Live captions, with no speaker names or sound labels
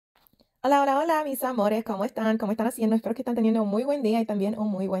Hola, hola, hola, mis amores, ¿cómo están? ¿Cómo están haciendo? Espero que están teniendo un muy buen día y también un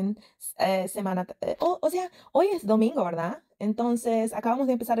muy buen semana. O sea, hoy es domingo, ¿verdad? Entonces, acabamos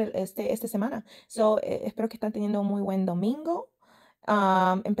de empezar esta semana. Espero que están teniendo un muy buen domingo,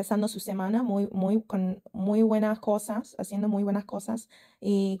 empezando su semana con muy buenas cosas, haciendo muy buenas cosas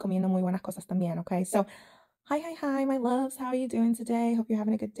y comiendo muy buenas cosas también, okay? Hi, my loves. How are you doing today? Hope you're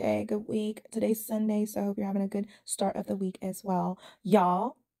having a good day, good week. Today's Sunday, so I hope you're having a good start of the week as well.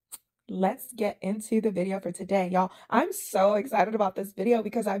 Y'all, let's get into the video for today, y'all. I'm so excited about this video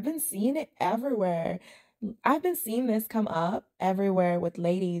because I've been seeing it everywhere. I've been seeing this come up everywhere with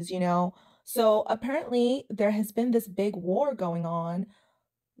ladies, you know. So apparently there has been this big war going on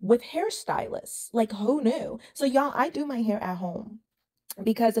with hairstylists. Like, who knew? So y'all, I do my hair at home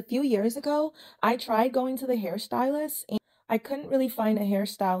because a few years ago, I tried going to the hairstylist and I couldn't really find a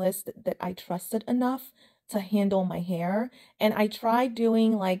hairstylist that I trusted enough to handle my hair. And I tried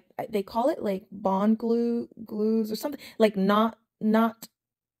doing like they call it like bond glues or something, like not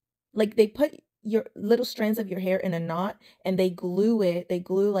like they put your little strands of your hair in a knot and they glue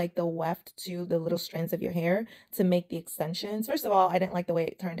like the weft to the little strands of your hair to make the extensions. First of all, I didn't like the way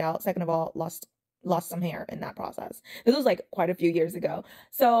it turned out. Second of all, lost some hair in that process. This was like quite a few years ago.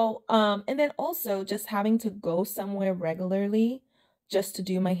 And then also just having to go somewhere regularly just to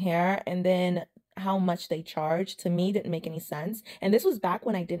do my hair, and then how much they charge to me didn't make any sense. And this was back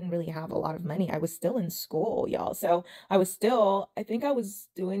when I didn't really have a lot of money. I was still in school, y'all. I think I was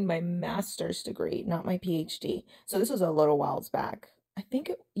doing my master's degree, not my PhD. So this was a little whiles back.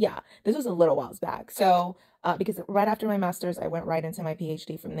 Yeah, this was a little whiles back. Because right after my master's, I went right into my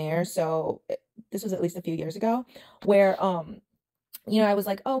PhD from there. This was at least a few years ago, where I was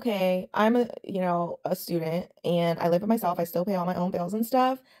like, okay, I'm a student and I live with myself. I still pay all my own bills and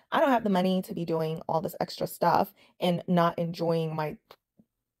stuff. I don't have the money to be doing all this extra stuff and not enjoying my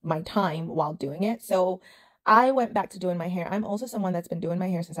time while doing it. So I went back to doing my hair. I'm also someone that's been doing my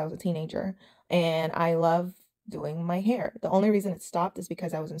hair since I was a teenager, and I love doing my hair. The only reason it stopped is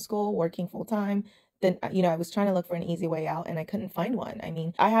because I was in school working full time. Then, I was trying to look for an easy way out and I couldn't find one. I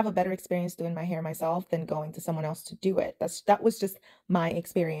mean, I have a better experience doing my hair myself than going to someone else to do it. That was just my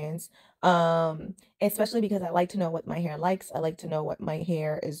experience. Especially because I like to know what my hair likes. I like to know what my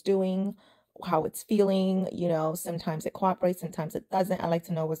hair is doing, how it's feeling. Sometimes it cooperates, sometimes it doesn't. I like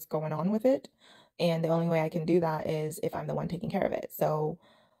to know what's going on with it. And the only way I can do that is if I'm the one taking care of it. So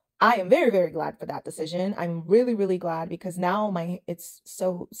I am very, very glad for that decision. I'm really, really glad because now it's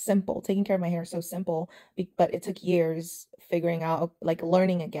so simple. Taking care of my hair is so simple, but it took years figuring out, like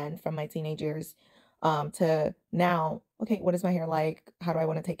learning again from my teenage years, to now, okay, what is my hair like? How do I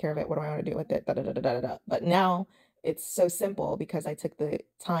want to take care of it? What do I want to do with it? Da, da, da, da, da, da. But now it's so simple because I took the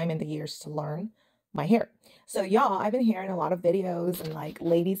time and the years to learn my hair. So y'all, I've been hearing a lot of videos and like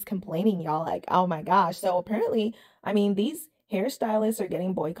ladies complaining, y'all, like, oh my gosh. So apparently, I mean, these hairstylists are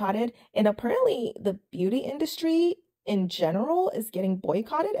getting boycotted, and apparently the beauty industry in general is getting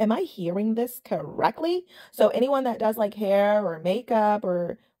boycotted. Am I hearing this correctly? So anyone that does like hair or makeup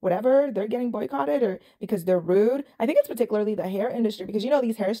or whatever, they're getting boycotted or because they're rude. I think it's particularly the hair industry because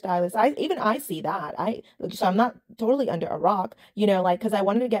these hairstylists, I see that. So I'm not totally under a rock, like because I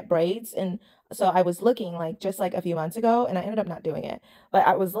wanted to get braids, and so I was looking like just like a few months ago and I ended up not doing it. But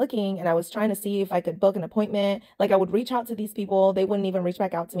I was looking and I was trying to see if I could book an appointment. Like I would reach out to these people. They wouldn't even reach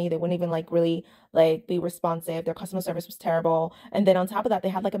back out to me. They wouldn't even like really like be responsive. Their customer service was terrible. And then on top of that, they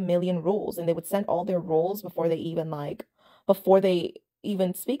had like a million rules and they would send all their rules before they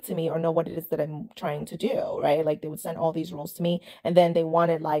even speak to me or know what it is that I'm trying to do, right? Like they would send all these rules to me and then they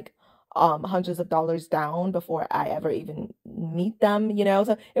wanted like hundreds of dollars down before I ever even meet them.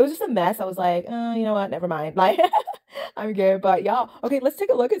 So it was just a mess. I was like, you know what, never mind. Like I'm good. But y'all, okay, let's take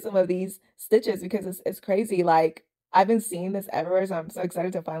a look at some of these stitches because it's crazy. Like I've been seeing this everywhere, so I'm so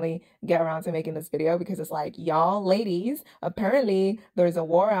excited to finally get around to making this video because it's like, y'all ladies, apparently there's a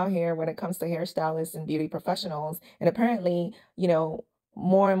war out here when it comes to hairstylists and beauty professionals. And apparently,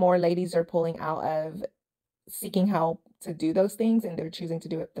 more and more ladies are pulling out of seeking help to do those things and they're choosing to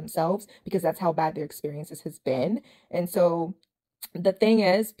do it themselves because that's how bad their experiences has been. And so the thing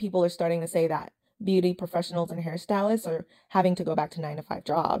is, people are starting to say that beauty professionals and hairstylists are having to go back to 9-to-5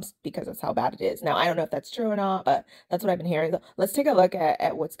 jobs because that's how bad it is. Now, I don't know if that's true or not, but that's what I've been hearing. Let's take a look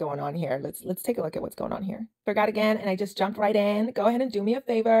at what's going on here. Let's take a look at what's going on here. Forgot again, and I just jumped right in. Go ahead and do me a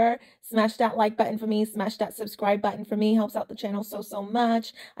favor. Smash that like button for me. Smash that subscribe button for me. Helps out the channel so, so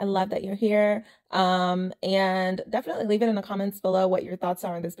much. I love that you're here. And definitely leave it in the comments below what your thoughts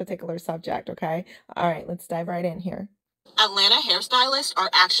are on this particular subject, okay? All right, let's dive right in here. Atlanta hairstylists are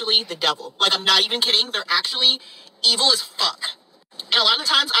actually the devil. Like, I'm not even kidding. They're actually evil as fuck. And a lot of the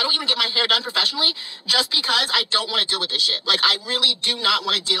times, I don't even get my hair done professionally just because I don't want to deal with this shit. Like, I really do not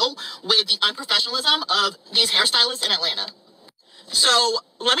want to deal with the unprofessionalism of these hairstylists in Atlanta. So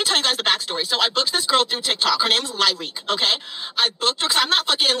let me tell you guys the backstory. So I booked this girl through TikTok. Her name is Lyrique, okay? I booked her because I'm not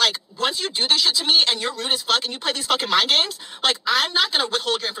fucking, like, once you do this shit to me and you're rude as fuck and you play these fucking mind games, like, I'm not gonna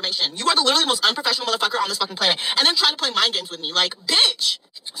withhold your information. You are the literally most unprofessional motherfucker on this fucking planet. And then trying to play mind games with me. Like, bitch.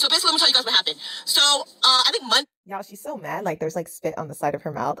 So basically, let me tell you guys what happened. So, I think Monday. Y'all, she's so mad. Like, there's like spit on the side of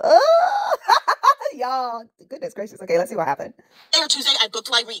her mouth. Y'all, goodness gracious. Okay, let's see what happened. Or Tuesday, I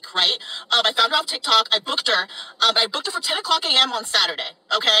booked Lyrique, right? I found her off TikTok. I booked her. I booked her for 10 o'clock a.m. on Saturday,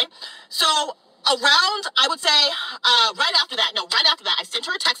 okay? So around, I would say, right after that, I sent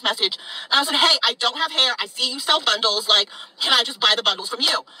her a text message, and I said, hey, I don't have hair. I see you sell bundles. Like, can I just buy the bundles from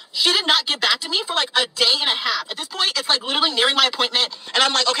you? She did not get back to me for like a day and a half. At this point, it's like literally nearing my appointment, and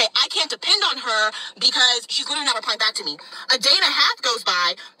I'm like, okay, I can't depend on her because she's literally not replying back to me. A day and a half goes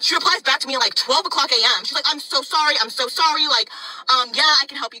by. She replies back to me at like 12 o'clock a.m. She's like, I'm so sorry. Like, yeah, I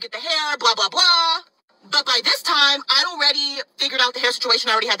can help you get the hair, blah, blah, blah. But by this time, I'd already figured out the hair situation.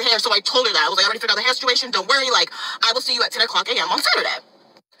 I already had the hair, so I told her that. I was like, I already figured out the hair situation. Don't worry. Like, I will see you at 10 o'clock a.m. on Saturday.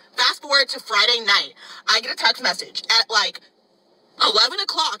 Fast forward to Friday night. I get a text message at like 11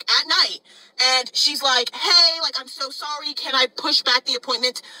 o'clock at night, and she's like, hey, like, I'm so sorry. Can I push back the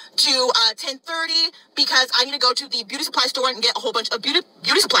appointment to 10:30 because I need to go to the beauty supply store and get a whole bunch of beauty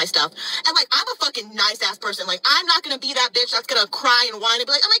supply stuff. And like, I'm a fucking nice ass person. Like, I'm not gonna be that bitch that's gonna cry and whine and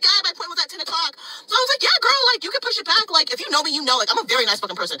be like, oh my god, my appointment was at 10 o'clock. So I was like, yeah, girl, like, you can push it back. Like, if you know me, you know, like, I'm a very nice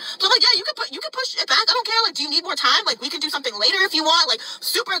fucking person. So I'm like, yeah, you can push it back. I don't care. Like, do you need more time? Like, we can do something later if you want. Like,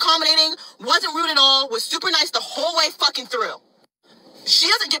 super accommodating, wasn't rude at all, was super nice the whole way fucking through. She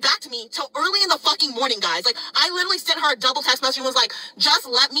doesn't get back to me till early in the fucking morning, guys. Like, I literally sent her a double text message and was like, just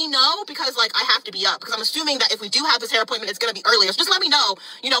let me know because, like, I have to be up. Because I'm assuming that if we do have this hair appointment, it's going to be earlier. So just let me know,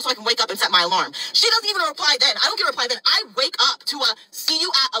 you know, so I can wake up and set my alarm. She doesn't even reply then. I don't get a reply then. I wake up to a see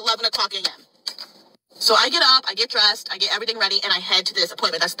you at 11 o'clock a.m. So I get up, I get dressed, I get everything ready, and I head to this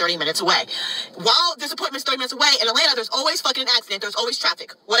appointment that's 30 minutes away. While this appointment's 30 minutes away, in Atlanta, there's always fucking an accident, there's always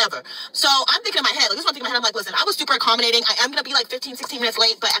traffic, whatever. So I'm thinking in my head, like, this is one thing in my head, I'm like, listen, I was super accommodating, I am gonna be like 15, 16 minutes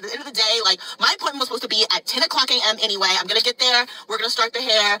late, but at the end of the day, like, my appointment was supposed to be at 10 o'clock a.m. anyway. I'm gonna get there, we're gonna start the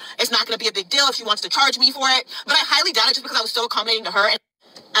hair, it's not gonna be a big deal if she wants to charge me for it, but I highly doubt it just because I was so accommodating to her.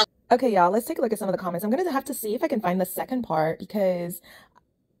 Okay, y'all, let's take a look at some of the comments. I'm gonna have to see if I can find the second part because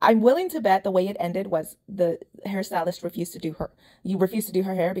I'm willing to bet the way it ended was the hairstylist refused to do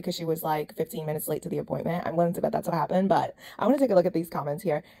her hair because she was like 15 minutes late to the appointment. I'm willing to bet that's what happened, but I want to take a look at these comments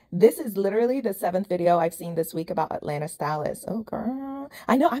here. This is literally the 7th video I've seen this week about Atlanta stylists. Oh, girl.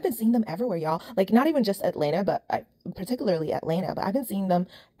 I know I've been seeing them everywhere, y'all. Like, not even just Atlanta, but particularly Atlanta, but I've been seeing them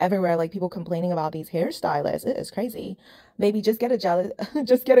everywhere, like people complaining about these hairstylists. It is crazy. Maybe just get a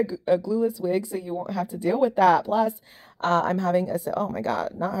glueless wig so you won't have to deal with that. Plus, I'm having a sale. Oh my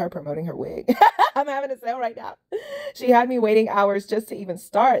God, not her promoting her wig. I'm having a sale right now. She had me waiting hours just to even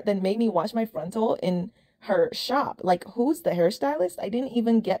start, then made me wash my frontal in her shop. Like, who's the hairstylist? I didn't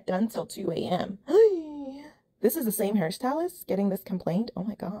even get done till 2 a.m. This is the same hairstylist getting this complaint? Oh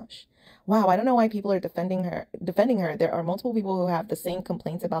my gosh. Wow, I don't know why people are defending her. There are multiple people who have the same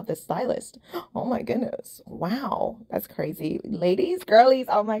complaints about this stylist. Oh my goodness. Wow, that's crazy. Ladies, girlies,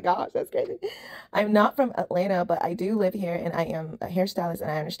 oh my gosh, that's crazy. I'm not from Atlanta, but I do live here and I am a hairstylist and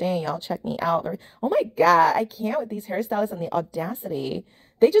I understand. Y'all check me out. Oh my God, I can't with these hairstylists and the audacity.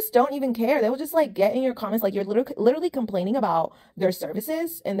 They just don't even care. They will just like get in your comments like you're literally complaining about their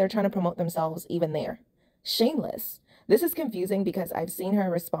services and they're trying to promote themselves even there. Shameless. This is confusing because I've seen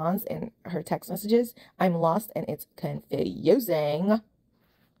her response in her text messages. I'm lost and it's confusing.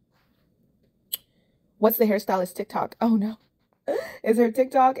 What's the hairstylist TikTok? Oh no. Is her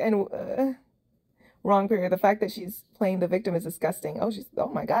TikTok and wrong period. The fact that she's playing the victim is disgusting. Oh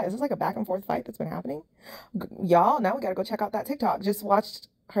my God. Is this like a back and forth fight that's been happening? Y'all, now we gotta go check out that TikTok. Just watched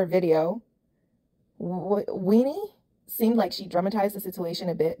her video. Weenie seemed like she dramatized the situation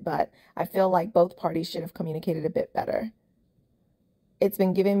a bit, but I feel like both parties should have communicated a bit better. It's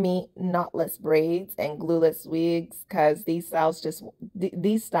been giving me knotless braids and glueless wigs because these stylists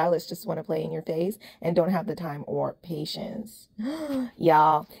just want to play in your face and don't have the time or patience.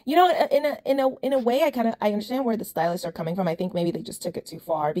 Y'all, you know, in a way, I understand where the stylists are coming from. I think maybe they just took it too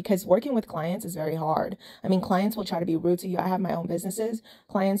far because working with clients is very hard. I mean, clients will try to be rude to you. I have my own businesses.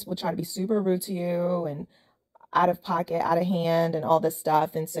 Clients will try to be super rude to you and out of pocket, out of hand, and all this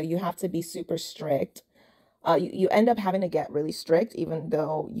stuff. And so you have to be super strict. You end up having to get really strict, even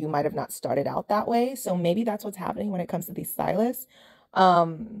though you might have not started out that way. So maybe that's what's happening when it comes to these stylists. I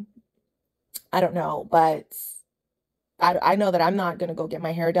don't know, but I know that I'm not gonna go get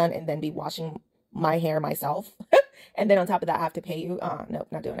my hair done and then be washing my hair myself. And then on top of that, I have to pay you. Nope,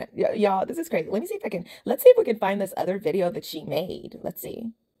 not doing it. Y'all, this is crazy. Let me see if I can, let's see if we can find this other video that she made. Let's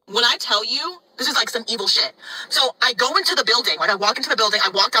see. When I tell you, this is like some evil shit. So I go into the building, like I walk into the building, I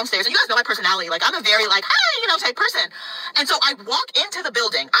walk downstairs, and you guys know my personality. Like I'm a very like, hi, type person. And so I walk into the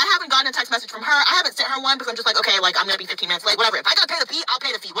building. I haven't gotten a text message from her. I haven't sent her one because I'm just like, okay, like I'm gonna be 15 minutes late, whatever. If I gotta pay the fee, I'll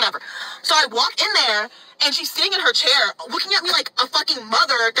pay the fee, whatever. So I walk in there, and she's sitting in her chair, looking at me like a fucking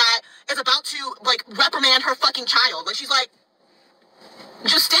mother that is about to like reprimand her fucking child. Like she's like,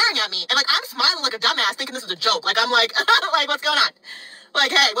 just staring at me, and like I'm smiling like a dumbass, thinking this is a joke. Like I'm like, like what's going on?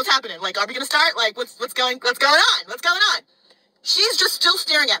 Like, hey, what's happening? Like, are we gonna start? Like, what's going on? What's going on? She's just still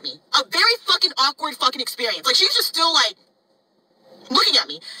staring at me. A very fucking awkward fucking experience. Like, she's just still like looking at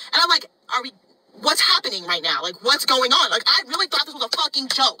me, and I'm like, what's happening right now? Like, what's going on? Like, I really thought this was a fucking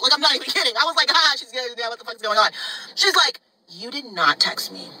joke. Like, I'm not even kidding. I was like, she's gonna, yeah, what the fuck's going on? She's like, you did not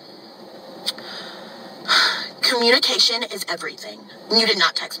text me. Communication is everything. You did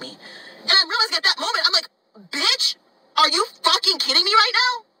not text me. And I'm realizing at that moment, I'm like, bitch, are you fucking kidding me right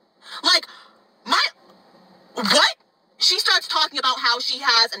now? Like, what? She starts talking about how she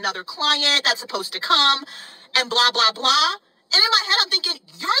has another client that's supposed to come and blah, blah, blah. And in my head, I'm thinking,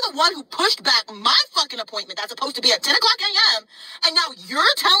 you're the one who pushed back my fucking appointment that's supposed to be at 10 o'clock a.m. And now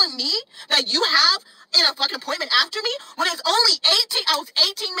you're telling me that you have a fucking appointment after me when it's only 18, I was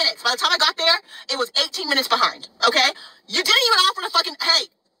 18 minutes. By the time I got there, it was 18 minutes behind, okay? You didn't even offer to fucking, hey,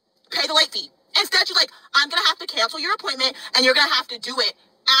 pay the late fee. Instead, you're like, I'm going to have to cancel your appointment and you're going to have to do it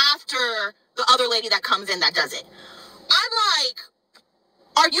after the other lady that comes in that does it. I'm like,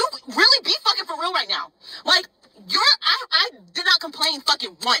 are you really be fucking for real right now? Like, I did not complain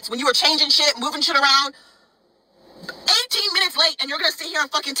fucking once when you were changing shit, moving shit around. 18 minutes late and you're going to sit here and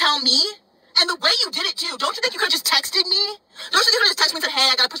fucking tell me? And the way you did it too, don't you think you could have just texted me? Don't you think you could have just texted me and said, hey,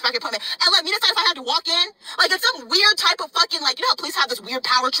 I gotta push back your appointment, and let me decide if I had to walk in? Like, it's some weird type of fucking, like, you know how police have this weird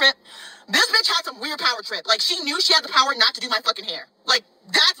power trip? This bitch had some weird power trip. Like, she knew she had the power not to do my fucking hair. Like,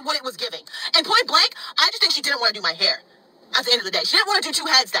 that's what it was giving. And point blank, I just think she didn't want to do my hair at the end of the day. She didn't want to do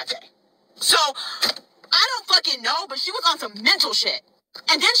two heads that day. So, I don't fucking know, but she was on some mental shit.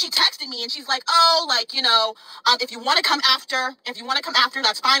 And then she texted me and she's like, oh, like, if you want to come after,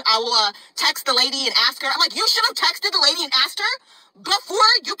 that's fine. I will text the lady and ask her. I'm like, you should have texted the lady and asked her before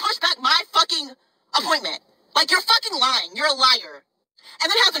you push back my fucking appointment. Like, you're fucking lying. You're a liar.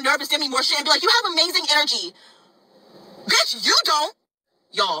 And then have the nerve to send me more shit and be like, you have amazing energy. Bitch, you don't.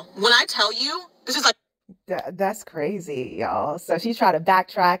 Y'all, when I tell you, this is like, That's crazy, y'all. So she tried to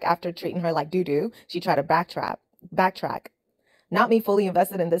backtrack after treating her like doo-doo. She tried to backtrack. Not me fully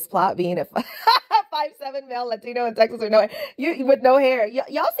invested in this plot being a 5'7" male Latino in Texas with no hair. Y'all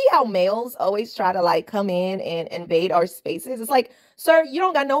see how males always try to like come in and invade our spaces? It's like, sir, you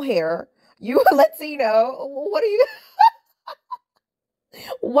don't got no hair. You Latino. What are you?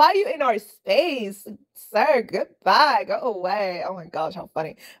 Why are you in our space? Sir, goodbye. Go away. Oh my gosh, how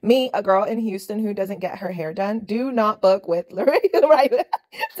funny. Me, a girl in Houston who doesn't get her hair done, do not book with right?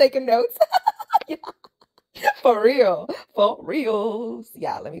 Taking notes. Yeah. For real. For reals.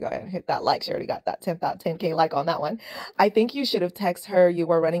 Yeah, let me go ahead and hit that like. She already got that 10K like on that one. I think you should have texted her you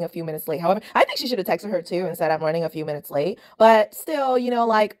were running a few minutes late. However, I think she should have texted her too and said I'm running a few minutes late. But still,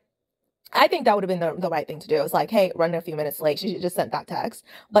 like, I think that would have been the right thing to do. It's like, hey, running a few minutes late. She should just sent that text.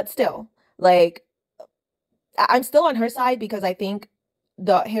 But still, like, I'm still on her side because I think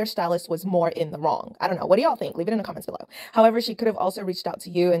the hairstylist was more in the wrong. I don't know. What do y'all think? Leave it in the comments below. However, she could have also reached out to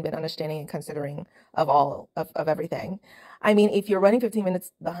you and been understanding and considering of all of everything. I mean, if you're running 15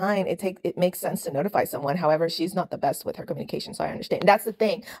 minutes behind, it makes sense to notify someone. However, she's not the best with her communication, so I understand. That's the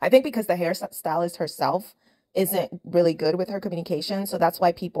thing. I think because the hairstylist herself isn't really good with her communication, so that's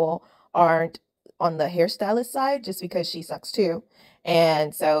why people aren't on the hairstylist side, just because she sucks too.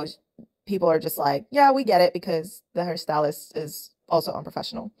 And so people are just like, yeah, we get it, because the hairstylist is also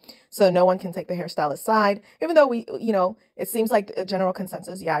unprofessional. So no one can take the hairstylist side, even though it seems like a general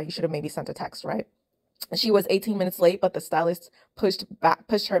consensus. Yeah, you should have maybe sent a text, right? She was 18 minutes late, but the stylist pushed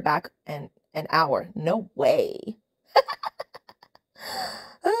her back an hour. No way.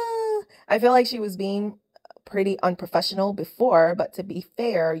 I feel like she was being pretty unprofessional before, but to be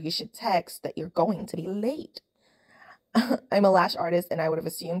fair, you should text that you're going to be late. I'm a lash artist and I would have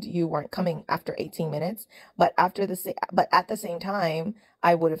assumed you weren't coming after 18 minutes, but at the same time,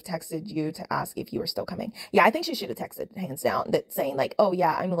 I would have texted you to ask if you were still coming. Yeah, I think she should have texted hands down, that saying like, oh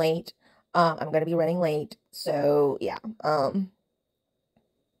yeah, I'm late. I'm going to be running late. So yeah. I'm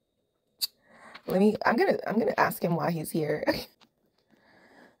going to ask him why he's here.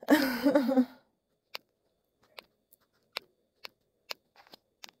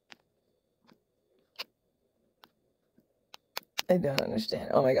 I don't understand.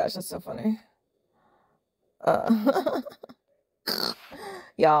 Oh my gosh, that's so funny. Uh,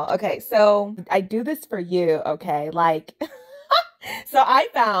 y'all, okay, so I do this for you, okay? Like, so I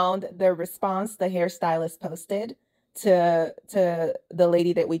found the response the hairstylist posted to the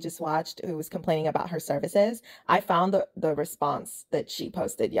lady that we just watched who was complaining about her services. I found the response that she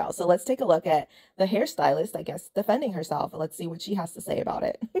posted, y'all. So let's take a look at the hairstylist, I guess, defending herself. Let's see what she has to say about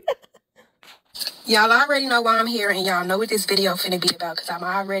it. Y'all already know why I'm here, and y'all know what this video finna be about, because I'm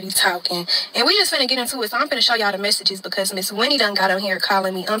already talking. And we just finna get into it, so I'm finna show y'all the messages, because Miss Winnie done got on here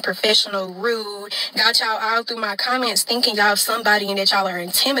calling me unprofessional, rude, got y'all all through my comments thinking y'all somebody and that y'all are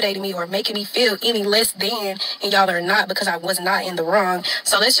intimidating me or making me feel any less than, and y'all are not, because I was not in the wrong.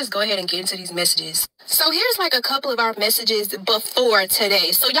 So let's just go ahead and get into these messages. So here's like a couple of our messages before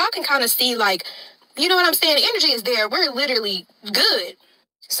today, so y'all can kind of see, like, you know what I'm saying? The energy is there. We're literally good.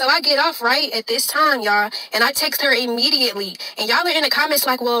 So I get off right at this time, y'all, and I text her immediately. And y'all are in the comments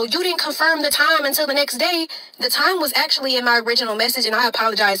like, well, you didn't confirm the time until the next day. The time was actually in my original message, and I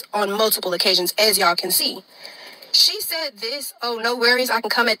apologize on multiple occasions, as y'all can see. She said this, oh, no worries, I can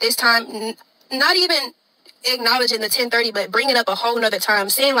come at this time. Not even acknowledging the 10:30, but bringing up a whole nother time,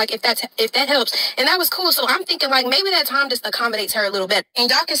 saying like if that helps. And that was cool. So I'm thinking like maybe that time just accommodates her a little bit.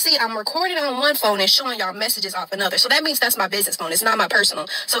 And y'all can see I'm recording on one phone and showing y'all messages off another. So that means that's my business phone. It's not my personal.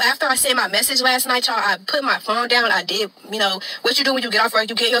 So after I sent my message last night, y'all, I put my phone down. I did, you know, what you do when you get off work,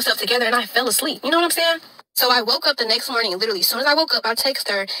 you get yourself together, and I fell asleep. You know what I'm saying? So I woke up the next morning, and literally as soon as I woke up, I texted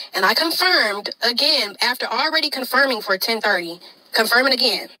her and I confirmed again after already confirming for 10:30, confirming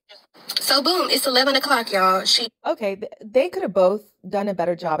again. So boom, it's 11 o'clock, y'all. Okay, they could have both done a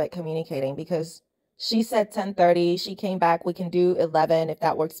better job at communicating, because she said 10:30, she came back, we can do 11 if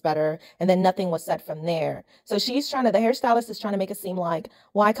that works better, and then nothing was said from there. So the hairstylist is trying to make it seem like,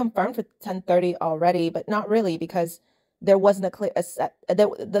 well, I confirmed for 10:30 already, but not really, because there wasn't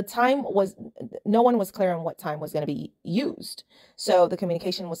the time was, no one was clear on what time was going to be used. So the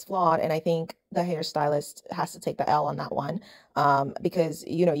communication was flawed, and I think the hairstylist has to take the L on that one, because,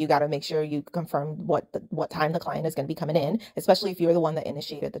 you know, you got to make sure you confirm what time the client is going to be coming in, especially if you're the one that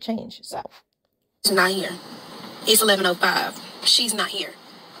initiated the change. So she's not here. It's 11:05. She's not here.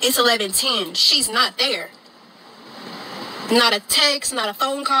 It's 11:10. She's not there. Not a text, not a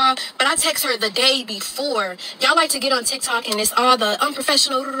phone call, but I text her the day before. Y'all like to get on TikTok and it's all the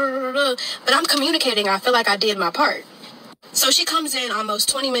unprofessional, but I'm communicating. I feel like I did my part. So she comes in almost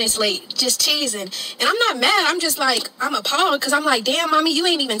 20 minutes late, just teasing. And I'm not mad. I'm just like, I'm appalled, because I'm like, damn, mommy, you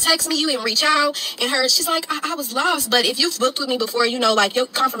ain't even text me. You didn't reach out. And she's like, I was lost. But if you've booked with me before, you know, like your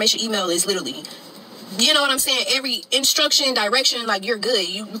confirmation email is literally, you know what I'm saying? Every instruction, direction, like you're good.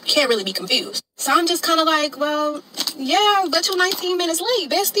 You can't really be confused. So I'm just kind of like, well, yeah, but you're 19 minutes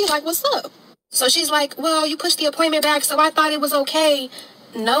late, bestie. Like, what's up? So she's like, well, you pushed the appointment back, so I thought it was okay.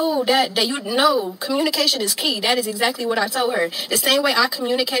 No, that you know, communication is key. That is exactly what I told her. The same way I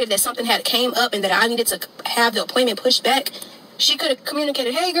communicated that something had came up and that I needed to have the appointment pushed back, she could have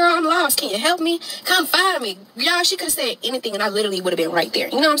communicated, hey girl, I'm lost. Can you help me? Come find me. Y'all, she could have said anything and I literally would have been right there.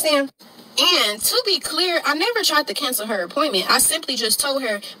 You know what I'm saying? And to be clear, I never tried to cancel her appointment. I simply just told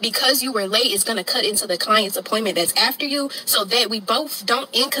her, because you were late, it's going to cut into the client's appointment that's after you, so that we both don't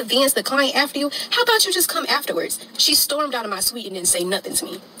inconvenience the client after you. How about you just come afterwards? She stormed out of my suite and didn't say nothing to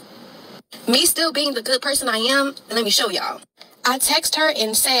me. Me still being the good person I am, let me show y'all. I text her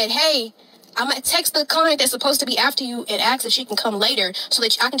and said, hey, I'm going to text the client that's supposed to be after you and ask if she can come later so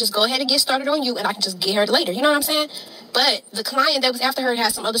that I can just go ahead and get started on you and I can just get her later. You know what I'm saying? But the client that was after her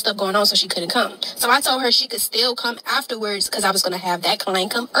had some other stuff going on, so she couldn't come. So I told her she could still come afterwards because I was going to have that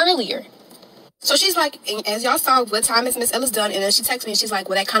client come earlier. So she's like, as y'all saw, what time is Miss Ella's done? And then she texted me and she's like,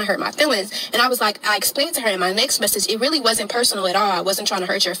 well, that kind of hurt my feelings. And I was like, I explained to her in my next message, it really wasn't personal at all. I wasn't trying to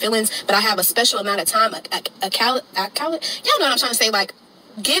hurt your feelings, but I have a special amount of time, y'all know what I'm trying to say, like,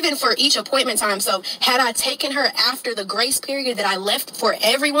 given for each appointment time. So had I taken her after the grace period that I left for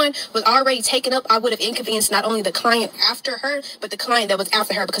everyone was already taken up, I would have inconvenienced not only the client after her, but the client that was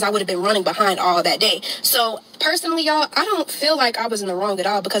after her, because I would have been running behind all that day. So personally, y'all, I don't feel like I was in the wrong at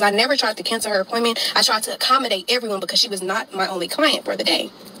all, because I never tried to cancel her appointment. I tried to accommodate everyone because she was not my only client for the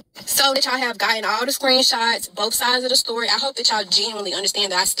day. So that y'all have gotten all the screenshots, both sides of the story. I hope that y'all genuinely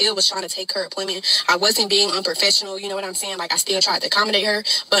understand that I still was trying to take her appointment. I wasn't being unprofessional, you know what I'm saying? Like, I still tried to accommodate her.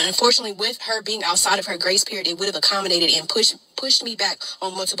 But unfortunately, with her being outside of her grace period, it would have accommodated and pushed me back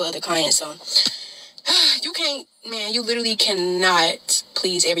on multiple other clients. So you can't, man, you literally cannot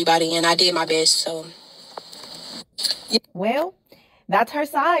please everybody. And I did my best, so. Well, That's her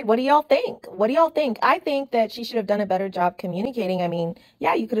side. What do y'all think? What do y'all think? I think that she should have done a better job communicating. I mean,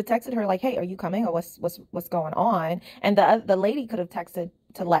 yeah, you could have texted her like, "Hey, are you coming?" or what's going on? And the lady could have texted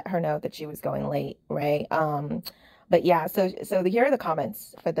to let her know that she was going late, right? But yeah, so here are the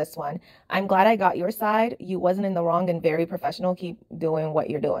comments for this one. I'm glad I got your side. You wasn't in the wrong and very professional. Keep doing what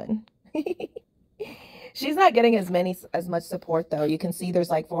you're doing. She's not getting as much support though. You can see there's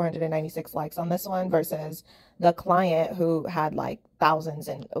like 496 likes on this one versus the client who had like thousands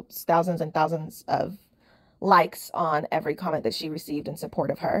and thousands of likes on every comment that she received in support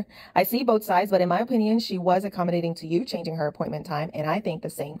of her. I see both sides, but in my opinion, she was accommodating to you, changing her appointment time, and I think the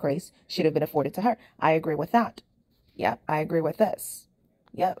same grace should have been afforded to her. I agree with that. Yep, I agree with this.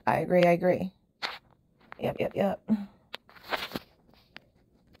 Yep, I agree. Yep.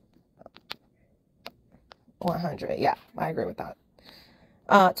 100. Yeah, I agree with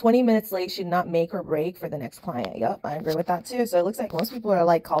that. 20 minutes late should not make or break for the next client. Yep, I agree with that too. So it looks like most people are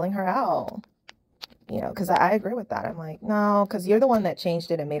like calling her out, you know, because I agree with that. I'm like, no, because you're the one that changed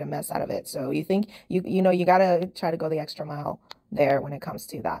it and made a mess out of it. So you think you know, you got to try to go the extra mile there when it comes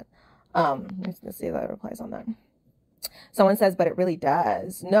to that. Let's see the replies on that. Someone says, but it really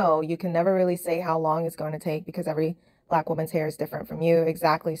does. No, you can never really say how long it's going to take because every Black woman's hair is different from you.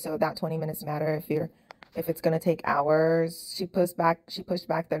 Exactly. So that 20 minutes matter if it's going to take hours. She pushed back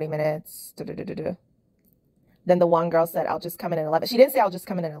 30 minutes. Then the one girl said, I'll just come in at 11. She didn't say I'll just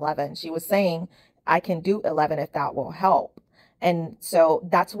come in at 11. She was saying I can do 11 if that will help. And so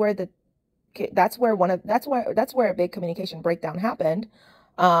that's where a big communication breakdown happened.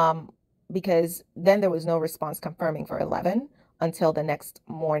 Because then there was no response confirming for 11 until the next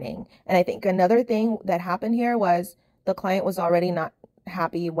morning. And I think another thing that happened here was the client was already not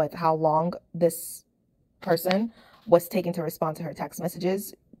happy with how long this person was taking to respond to her text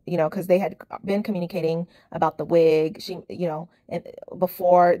messages, you know, because they had been communicating about the wig, you know, and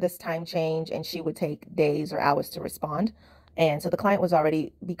before this time change, and she would take days or hours to respond. And so the client was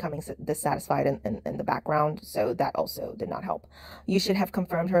already becoming dissatisfied in the background. So that also did not help. You should have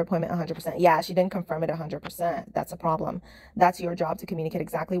confirmed her appointment 100%. Yeah, she didn't confirm it 100%. That's a problem. That's your job to communicate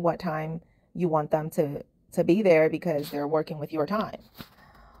exactly what time you want them to be there because they're working with your time.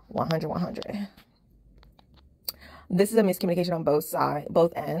 100. This is a miscommunication on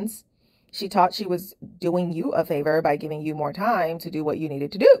both ends. She thought she was doing you a favor by giving you more time to do what you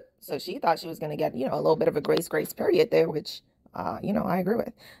needed to do. So she thought she was going to get, you know, a little bit of a grace period there, which, you know, I agree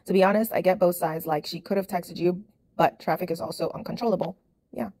with. To be honest, I get both sides. Like, she could have texted you, but traffic is also uncontrollable.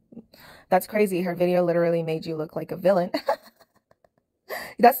 Yeah, that's crazy. Her video literally made you look like a villain.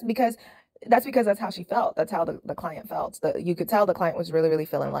 That's because that's how she felt. That's how the client felt. You could tell the client was really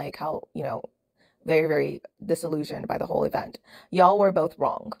feeling like how, you know, very disillusioned by the whole event. Y'all were both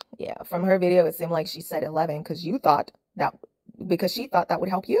wrong. Yeah, from her video, it seemed like she said 11 because she thought that would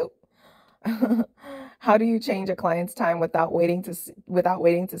help you. How do you change a client's time without waiting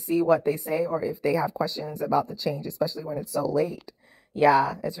to see what they say or if they have questions about the change, especially when it's so late?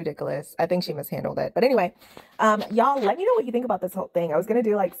 Yeah, it's ridiculous. I think she mishandled it. But anyway, y'all, let me know what you think about this whole thing. I was going to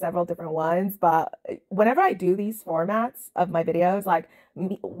do like several different ones, but whenever I do these formats of my videos, like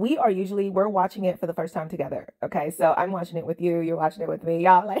we're watching it for the first time together. Okay, so I'm watching it with you, you're watching it with me,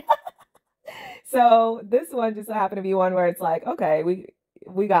 y'all. Like, so this one just so happened to be one where it's like, okay,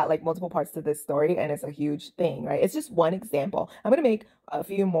 we got like multiple parts to this story and it's a huge thing, right? It's just one example. I'm going to make a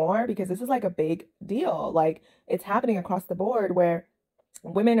few more because this is like a big deal. Like, it's happening across the board where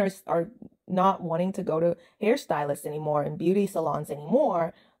women are not wanting to go to hairstylists anymore and beauty salons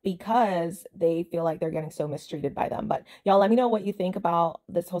anymore because they feel like they're getting so mistreated by them. But y'all, let me know what you think about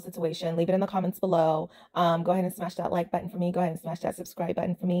this whole situation. Leave it in the comments below. Go ahead and smash that like button for me. Go ahead and smash that subscribe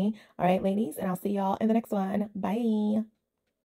button for me. All right, ladies, and I'll see y'all in the next one. Bye.